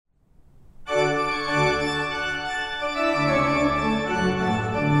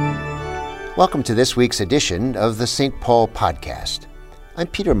Welcome to this week's edition of the St. Paul Podcast. I'm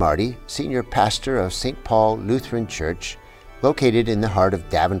Peter Marty, Senior Pastor of St. Paul Lutheran Church, located in the heart of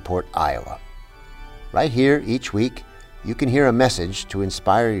Davenport, Iowa. Right here, each week, you can hear a message to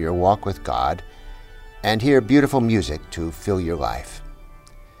inspire your walk with God and hear beautiful music to fill your life.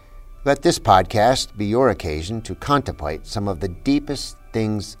 Let this podcast be your occasion to contemplate some of the deepest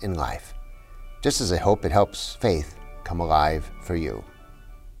things in life, just as I hope it helps faith come alive for you.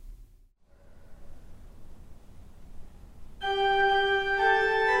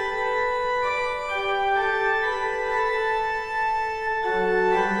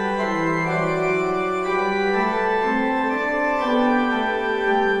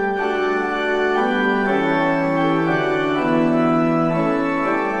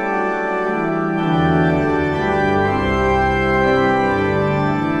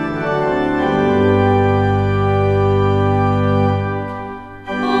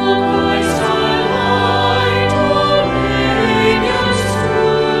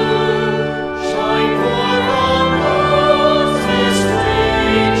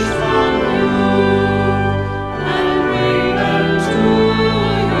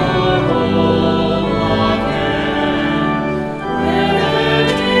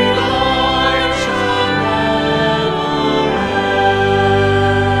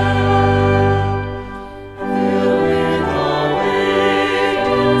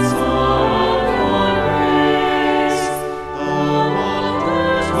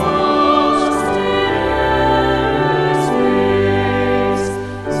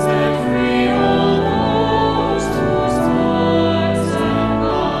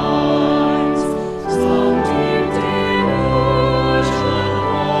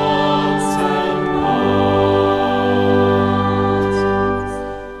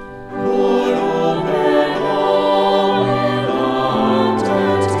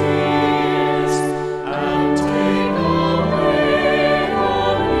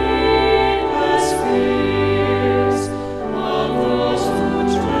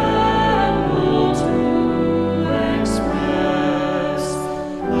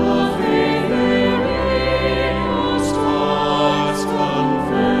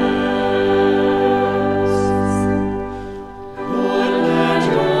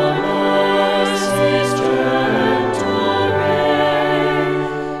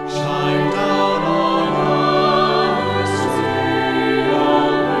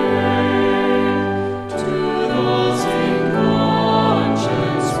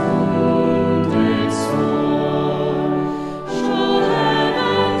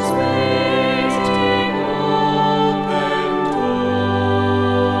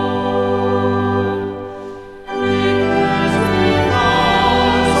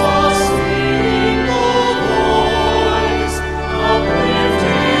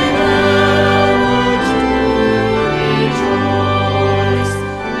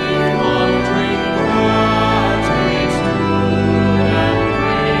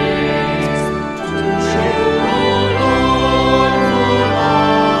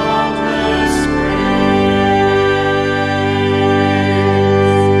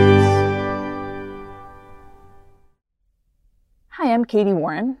 I'm Katie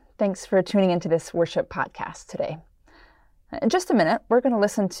Warren. Thanks for tuning into this worship podcast today. In just a minute, we're going to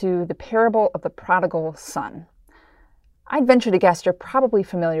listen to the parable of the prodigal son. I'd venture to guess you're probably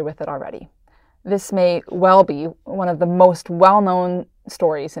familiar with it already. This may well be one of the most well-known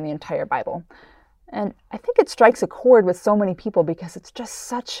stories in the entire Bible. And I think it strikes a chord with so many people because it's just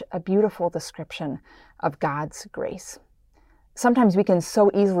such a beautiful description of God's grace. Sometimes we can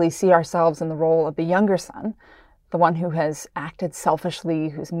so easily see ourselves in the role of the younger son, the one who has acted selfishly,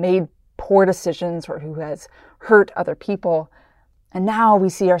 who's made poor decisions, or who has hurt other people. And now we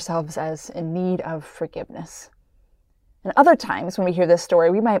see ourselves as in need of forgiveness. And other times when we hear this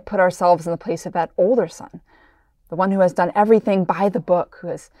story, we might put ourselves in the place of that older son, the one who has done everything by the book, who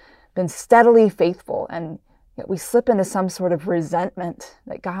has been steadily faithful, and yet we slip into some sort of resentment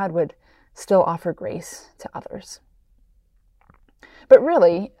that God would still offer grace to others. But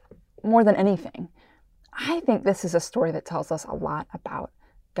really, more than anything, I think this is a story that tells us a lot about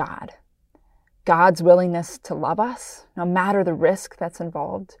God. God's willingness to love us, no matter the risk that's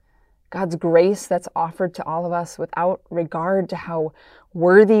involved. God's grace that's offered to all of us without regard to how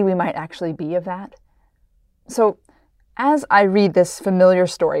worthy we might actually be of that. So, as I read this familiar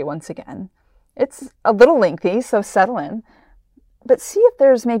story once again, it's a little lengthy, so settle in, but see if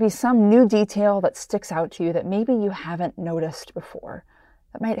there's maybe some new detail that sticks out to you that maybe you haven't noticed before,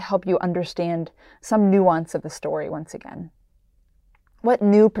 that might help you understand some nuance of the story once again. What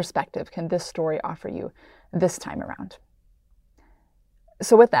new perspective can this story offer you this time around?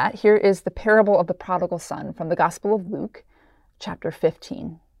 So with that, here is the parable of the prodigal son from the Gospel of Luke, chapter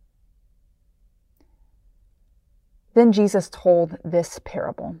 15. Then Jesus told this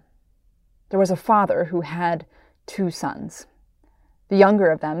parable. There was a father who had 2 sons. The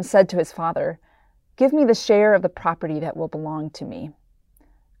younger of them said to his father, "Give me the share of the property that will belong to me."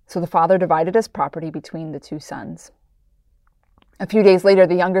 So the father divided his property between the 2 sons. A few days later,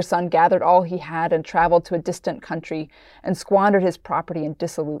 the younger son gathered all he had and traveled to a distant country and squandered his property in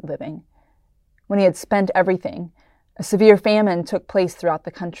dissolute living. When he had spent everything, a severe famine took place throughout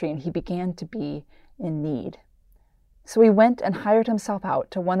the country, and he began to be in need. So he went and hired himself out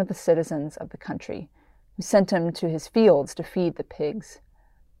to one of the citizens of the country, who sent him to his fields to feed the pigs.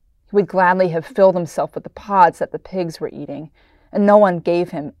 He would gladly have filled himself with the pods that the pigs were eating, and no one gave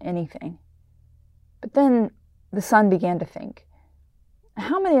him anything. But then the son began to think,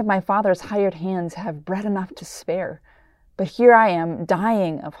 "How many of my father's hired hands have bread enough to spare? But here I am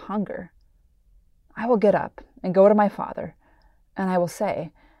dying of hunger. I will get up and go to my father, and I will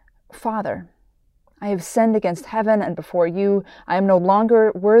say, 'Father, I have sinned against heaven and before you. I am no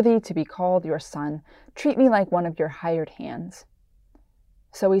longer worthy to be called your son. Treat me like one of your hired hands.'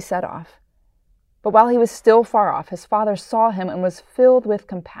 So he set off. But while he was still far off, his father saw him and was filled with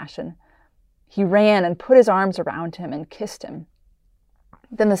compassion. He ran and put his arms around him and kissed him.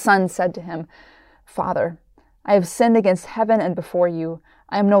 Then the son said to him, 'Father, I have sinned against heaven and before you.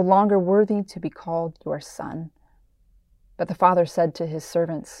 I am no longer worthy to be called your son.' But the father said to his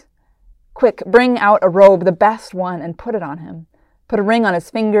servants, 'Quick, bring out a robe, the best one, and put it on him. Put a ring on his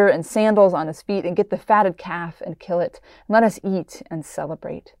finger and sandals on his feet, and get the fatted calf and kill it, and let us eat and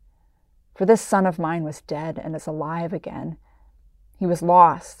celebrate. For this son of mine was dead and is alive again. He was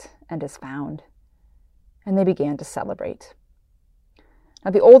lost and is found.' And they began to celebrate.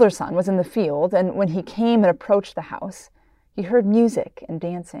 Now the older son was in the field, and when he came and approached the house, he heard music and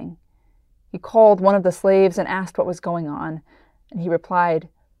dancing. He called one of the slaves and asked what was going on, and he replied,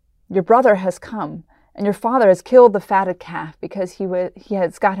 'Your brother has come, and your father has killed the fatted calf because he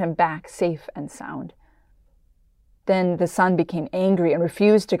has got him back safe and sound.' Then the son became angry and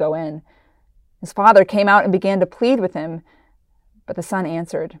refused to go in. His father came out and began to plead with him, but the son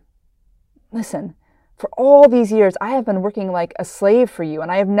answered, 'Listen, for all these years I have been working like a slave for you,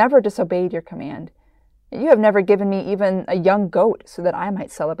 and I have never disobeyed your command. You have never given me even a young goat so that I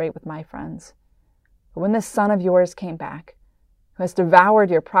might celebrate with my friends. But when this son of yours came back, who has devoured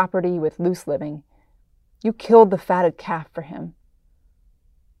your property with loose living, you killed the fatted calf for him.'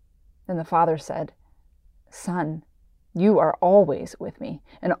 Then the father said, 'Son, you are always with me,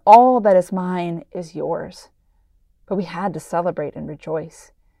 and all that is mine is yours. But we had to celebrate and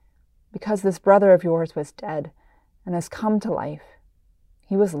rejoice, because this brother of yours was dead and has come to life.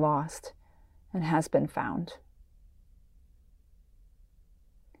 He was lost and has been found.'"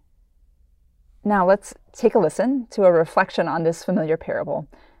 Now let's take a listen to a reflection on this familiar parable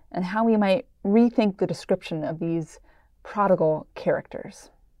and how we might rethink the description of these prodigal characters.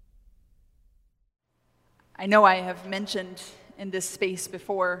 I know I have mentioned in this space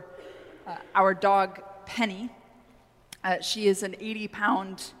before our dog Penny. She is an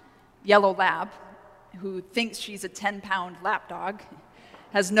 80-pound yellow lab who thinks she's a 10-pound lap dog,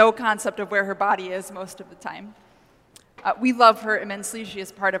 has no concept of where her body is most of the time. We love her immensely. She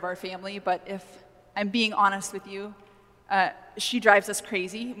is part of our family, but if I'm being honest with you, she drives us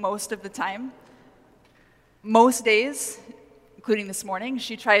crazy most of the time. Most days, including this morning,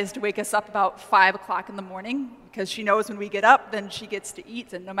 she tries to wake us up about 5 o'clock in the morning because she knows when we get up, then she gets to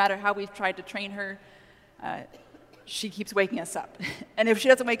eat, and no matter how we've tried to train her, she keeps waking us up. And if she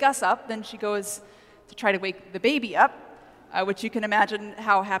doesn't wake us up, then she goes to try to wake the baby up, which you can imagine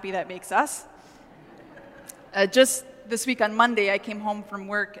how happy that makes us. Just this week on Monday, I came home from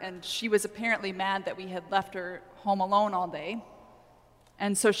work, and she was apparently mad that we had left her home alone all day.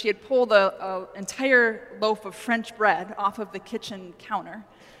 And so she had pulled an entire loaf of French bread off of the kitchen counter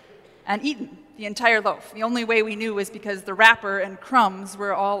and eaten the entire loaf. The only way we knew was because the wrapper and crumbs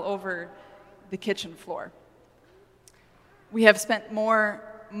were all over the kitchen floor. We have spent more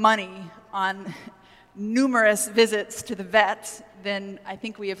money on numerous visits to the vet than I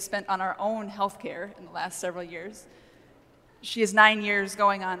think we have spent on our own health care in the last several years. She is 9 years,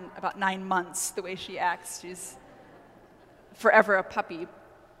 going on about 9 months, the way she acts. She's forever a puppy.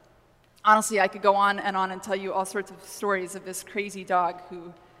 Honestly, I could go on and tell you all sorts of stories of this crazy dog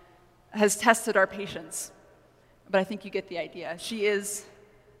who has tested our patience, but I think you get the idea. She is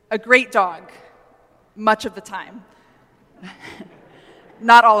a great dog much of the time.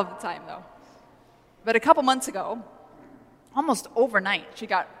 Not all of the time, though. But a couple months ago, almost overnight, she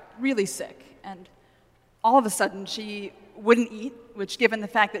got really sick, and all of a sudden she wouldn't eat, which, given the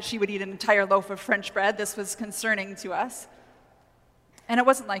fact that she would eat an entire loaf of French bread, this was concerning to us. And it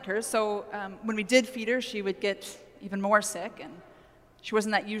wasn't like her, so when we did feed her, she would get even more sick, and she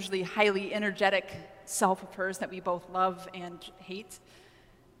wasn't that usually highly energetic self of hers that we both love and hate,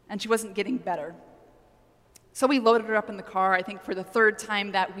 and she wasn't getting better. So we loaded her up in the car, I think for the third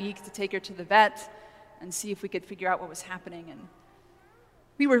time that week, to take her to the vet and see if we could figure out what was happening. And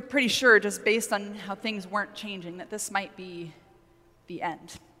we were pretty sure, just based on how things weren't changing, that this might be the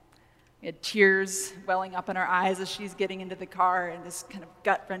end. We had tears welling up in our eyes as she's getting into the car, and this kind of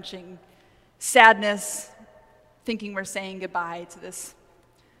gut-wrenching sadness, thinking we're saying goodbye to this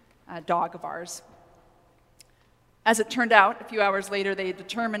dog of ours. As it turned out, a few hours later, they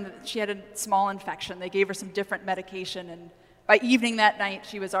determined that she had a small infection. They gave her some different medication, and by evening that night,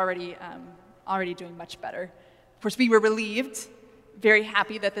 she was already doing much better. Of course, we were relieved, very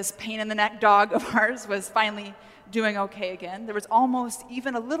happy that this pain-in-the-neck dog of ours was finally doing okay again. There was almost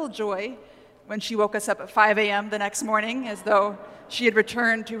even a little joy when she woke us up at 5 a.m. the next morning, as though she had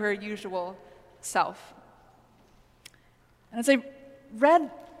returned to her usual self. And as I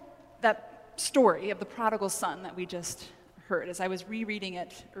read that story of the prodigal son that we just heard, as I was rereading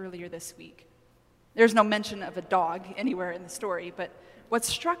it earlier this week, there's no mention of a dog anywhere in the story, but what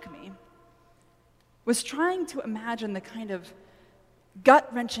struck me was trying to imagine the kind of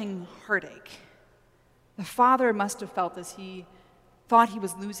gut-wrenching heartache the father must have felt as he thought he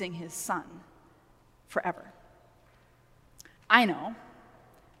was losing his son forever. I know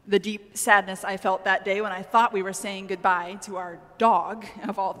the deep sadness I felt that day when I thought we were saying goodbye to our dog,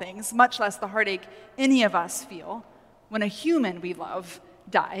 of all things, much less the heartache any of us feel when a human we love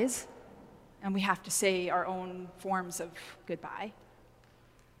dies and we have to say our own forms of goodbye.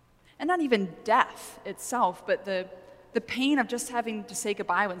 And not even death itself, but the pain of just having to say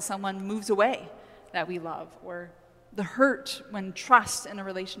goodbye when someone moves away that we love, or the hurt when trust in a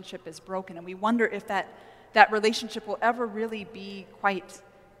relationship is broken, and we wonder if that relationship will ever really be quite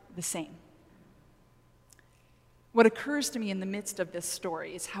the same. What occurs to me in the midst of this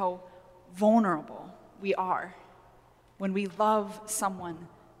story is how vulnerable we are when we love someone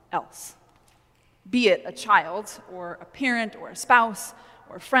else, be it a child, or a parent, or a spouse,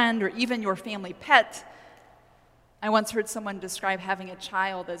 or a friend, or even your family pet. I once heard someone describe having a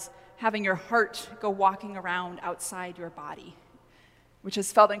child as having your heart go walking around outside your body, which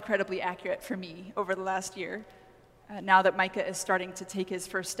has felt incredibly accurate for me over the last year. Now that Micah is starting to take his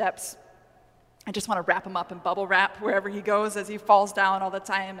first steps, I just want to wrap him up in bubble wrap wherever he goes as he falls down all the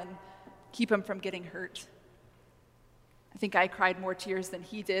time and keep him from getting hurt. I think I cried more tears than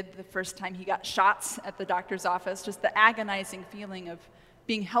he did the first time he got shots at the doctor's office, just the agonizing feeling of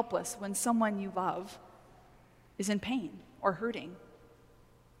being helpless when someone you love is in pain or hurting.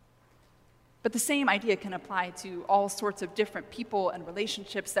 But the same idea can apply to all sorts of different people and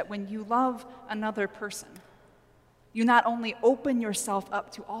relationships, that when you love another person, you not only open yourself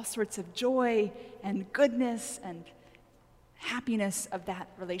up to all sorts of joy and goodness and happiness of that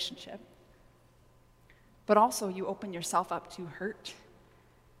relationship, but also you open yourself up to hurt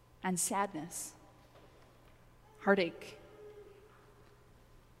and sadness, heartache.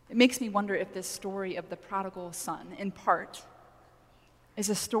 It makes me wonder if this story of the prodigal son, in part, is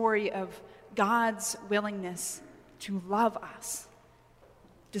a story of God's willingness to love us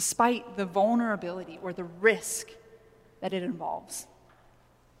despite the vulnerability or the risk that it involves.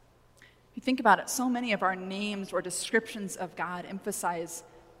 If you think about it, so many of our names or descriptions of God emphasize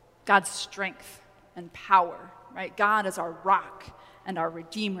God's strength and power, right? God is our rock and our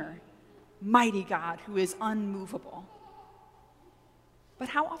redeemer, mighty God who is unmovable. But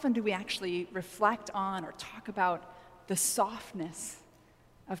how often do we actually reflect on or talk about the softness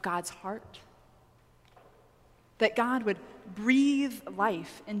of God's heart? That God would breathe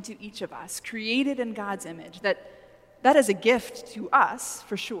life into each of us, created in God's image, that is a gift to us,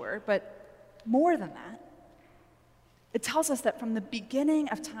 for sure, but more than that, it tells us that from the beginning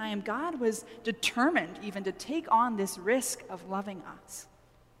of time, God was determined even to take on this risk of loving us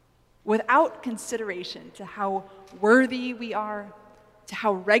without consideration to how worthy we are, to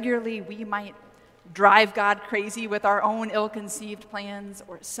how regularly we might drive God crazy with our own ill-conceived plans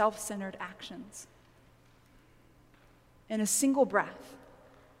or self-centered actions. In a single breath,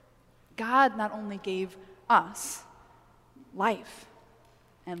 God not only gave us life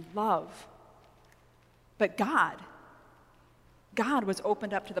and love, but God was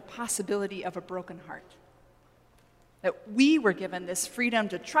opened up to the possibility of a broken heart. That we were given this freedom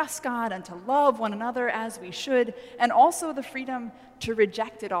to trust God and to love one another as we should, and also the freedom to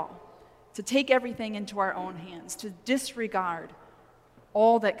reject it all, to take everything into our own hands, to disregard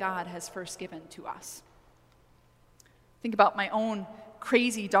all that God has first given to us. Think about my own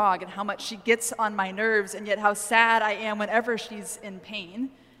crazy dog and how much she gets on my nerves, and yet how sad I am whenever she's in pain.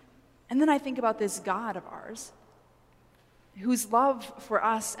 And then I think about this God of ours, whose love for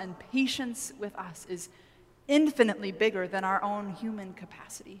us and patience with us is infinitely bigger than our own human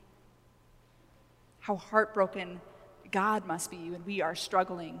capacity. How heartbroken God must be when we are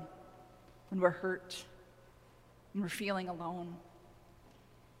struggling, when we're hurt, when we're feeling alone.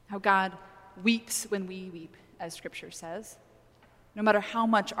 How God weeps when we weep, as Scripture says, no matter how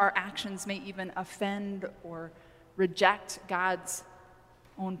much our actions may even offend or reject God's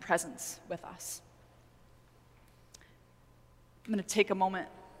own presence with us. I'm going to take a moment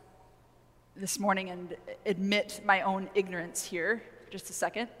this morning and admit my own ignorance here for just a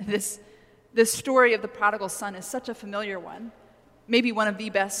second. This story of the prodigal son is such a familiar one, maybe one of the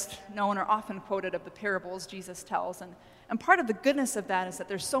best known or often quoted of the parables Jesus tells. And part of the goodness of that is that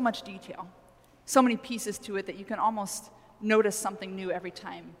there's so much detail, so many pieces to it that you can almost notice something new every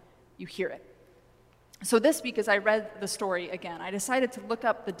time you hear it. So this week, as I read the story again, I decided to look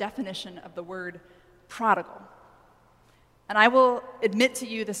up the definition of the word prodigal. And I will admit to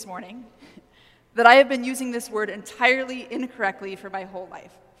you this morning that I have been using this word entirely incorrectly for my whole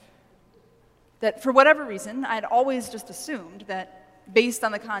life. That for whatever reason, I had always just assumed that, based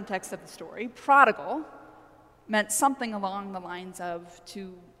on the context of the story, prodigal meant something along the lines of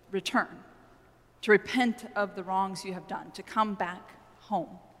to return, to repent of the wrongs you have done, to come back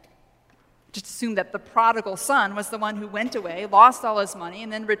home. Just assumed that the prodigal son was the one who went away, lost all his money,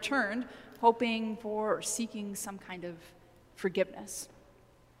 and then returned, hoping for or seeking some kind of forgiveness.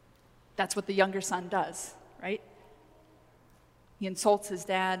 That's what the younger son does, right? He insults his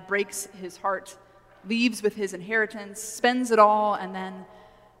dad, breaks his heart, leaves with his inheritance, spends it all, and then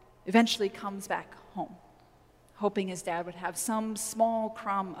eventually comes back home, hoping his dad would have some small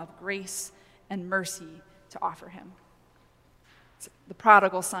crumb of grace and mercy to offer him. So the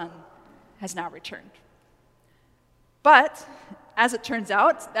prodigal son has now returned. But, as it turns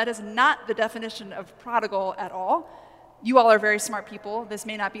out, that is not the definition of prodigal at all. You all are very smart people. This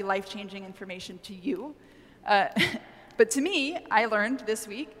may not be life-changing information to you. But to me, I learned this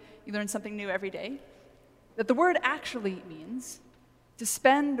week, you learn something new every day, that the word actually means to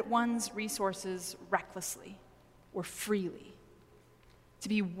spend one's resources recklessly or freely. To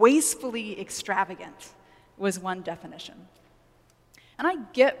be wastefully extravagant was one definition. And I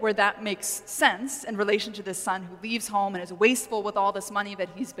get where that makes sense in relation to this son who leaves home and is wasteful with all this money that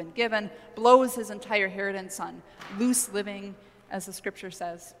he's been given, blows his entire inheritance on loose living, as the scripture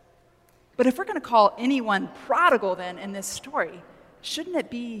says. But if we're going to call anyone prodigal then in this story, shouldn't it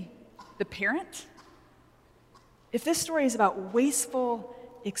be the parent? If this story is about wasteful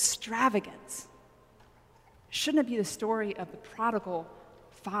extravagance, shouldn't it be the story of the prodigal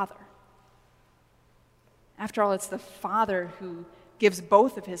father? After all, it's the father who gives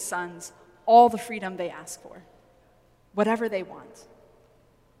both of his sons all the freedom they ask for, whatever they want.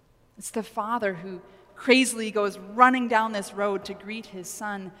 It's the father who crazily goes running down this road to greet his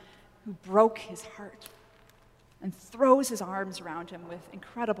son who broke his heart and throws his arms around him with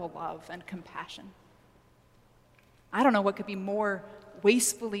incredible love and compassion. I don't know what could be more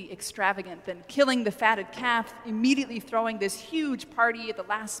wastefully extravagant than killing the fatted calf, immediately throwing this huge party at the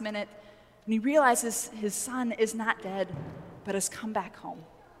last minute, and he realizes his son is not dead, but has come back home.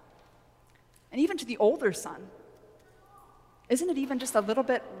 And even to the older son, isn't it even just a little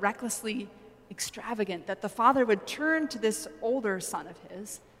bit recklessly extravagant that the father would turn to this older son of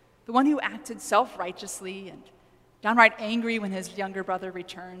his, the one who acted self-righteously and downright angry when his younger brother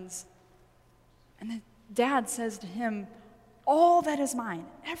returns, and the dad says to him, "All that is mine,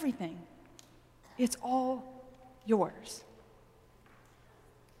 everything, it's all yours."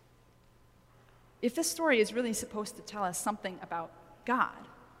 If this story is really supposed to tell us something about God,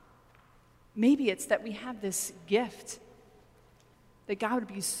 maybe it's that we have this gift that God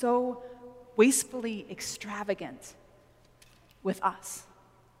would be so wastefully extravagant with us,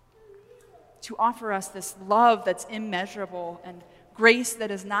 to offer us this love that's immeasurable and grace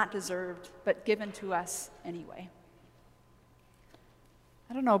that is not deserved but given to us anyway.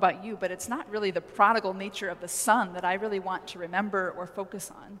 I don't know about you, but it's not really the prodigal nature of the son that I really want to remember or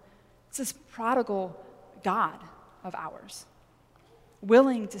focus on. It's this prodigal God of ours,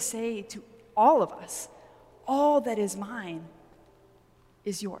 willing to say to all of us, all that is mine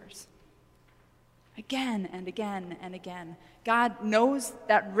is yours. Again and again and again. God knows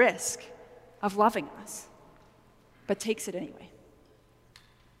that risk of loving us, but takes it anyway.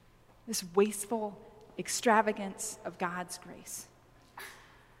 This wasteful extravagance of God's grace,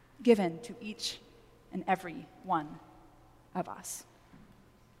 given to each and every one of us.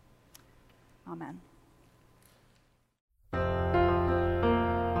 Amen.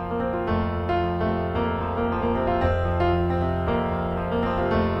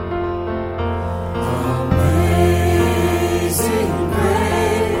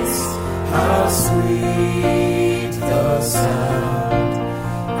 sweet the sound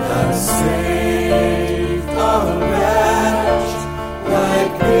that saved a wretch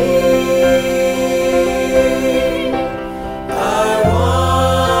like me. I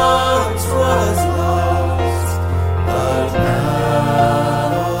once was lost, but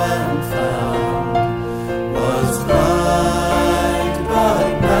now am found. Was blind, but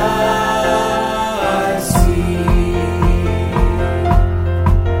now I see.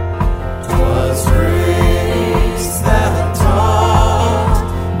 'Twas grace that taught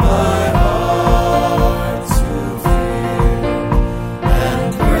my heart to fear,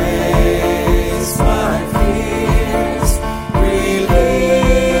 and grace my fears relieved.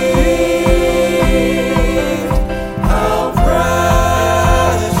 How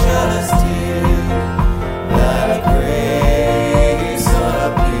precious did that grace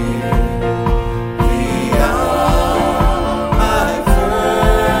appear the hour I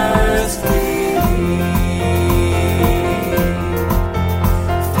first believed.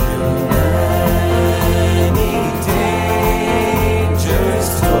 Through many dangers,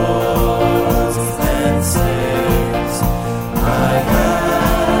 toils, and snares, I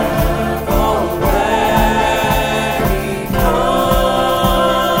have already come.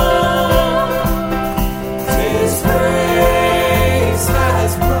 'Tis grace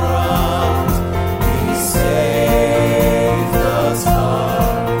has brought me safe thus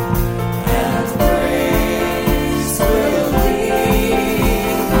far, and grace will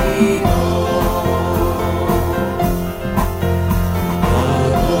lead me home. The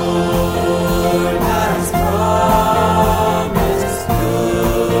Lord has promised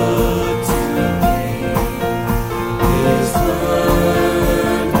good to me. His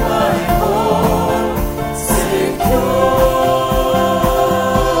word my home secures.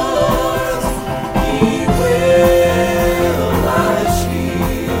 He will my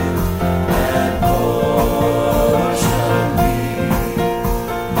shield and portion be,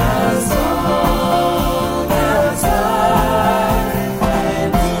 as long as life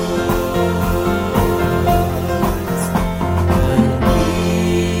endures. When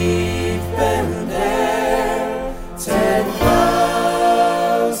we've been there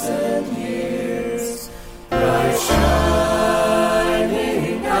 10,000 years, bright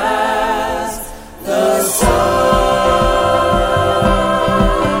shining as the sun,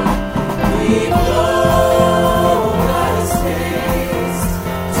 we've known as days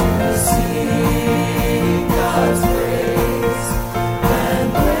to sing God's praise.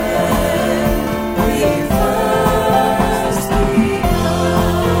 And when we first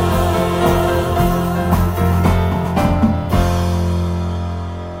begun,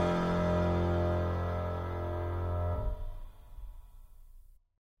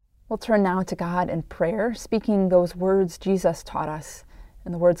 We'll turn now to God in prayer, speaking those words Jesus taught us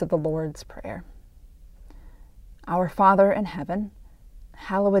in the words of the Lord's Prayer. Our Father in heaven,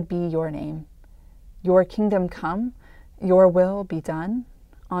 hallowed be your name. Your kingdom come, your will be done,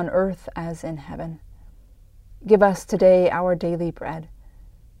 on earth as in heaven. Give us today our daily bread.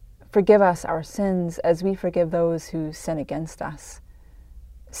 Forgive us our sins as we forgive those who sin against us.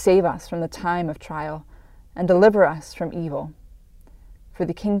 Save us from the time of trial, and deliver us from evil. For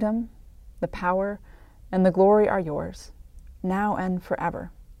the kingdom, the power, and the glory are yours, now and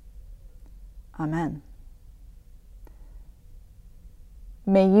forever. Amen.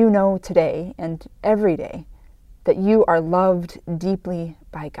 May you know today and every day that you are loved deeply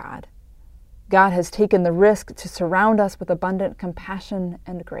by God. God has taken the risk to surround us with abundant compassion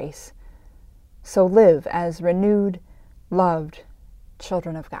and grace. So live as renewed, loved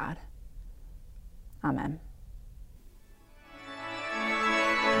children of God. Amen.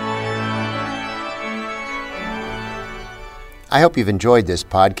 I hope you've enjoyed this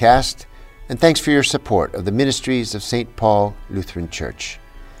podcast, and thanks for your support of the ministries of St. Paul Lutheran Church.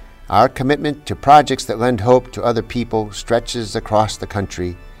 Our commitment to projects that lend hope to other people stretches across the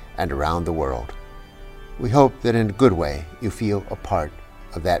country and around the world. We hope that in a good way you feel a part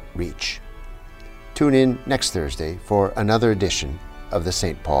of that reach. Tune in next Thursday for another edition of the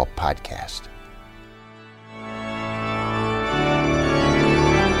St. Paul Podcast.